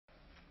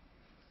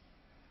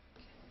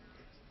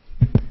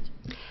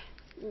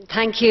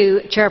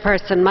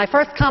Chairperson. My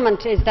first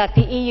comment is that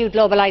the EU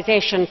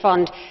Globalisation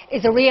Fund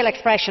is a real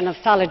expression of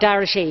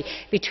solidarity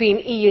between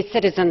EU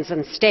citizens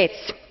and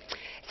states.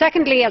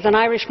 Secondly, as an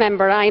Irish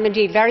member, I am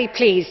indeed very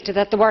pleased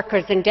that the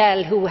workers in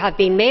Dell who have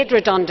been made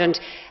redundant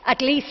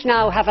at least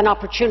now have an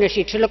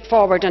opportunity to look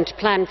forward and to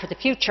plan for the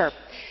future.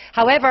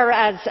 However,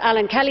 as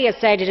Alan Kelly has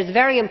said, it is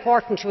very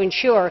important to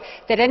ensure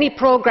that any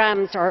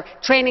programmes or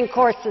training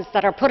courses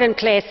that are put in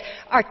place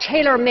are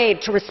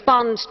tailor-made to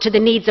respond to the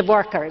needs of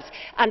workers,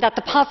 and that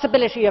the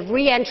possibility of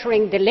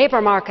re-entering the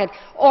labour market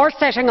or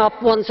setting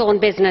up one's own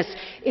business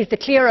is the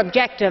clear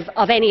objective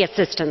of any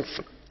assistance.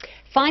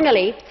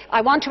 Finally, I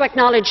want to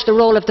acknowledge the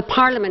role of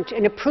Parliament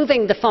in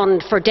approving the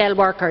fund for Dell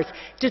workers.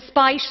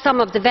 Despite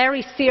some of the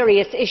very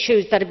serious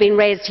issues that have been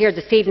raised here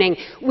this evening,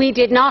 we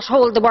did not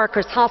hold the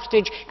workers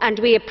hostage and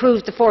we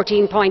approved the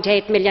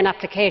 €14.8 million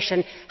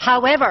application.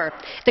 However,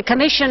 the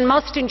Commission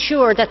must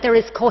ensure that there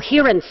is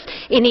coherence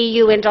in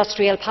EU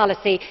industrial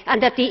policy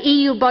and that the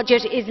EU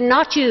budget is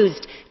not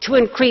used to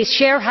increase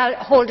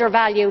shareholder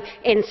value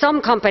in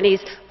some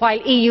companies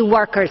while EU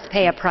workers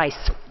pay a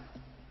price.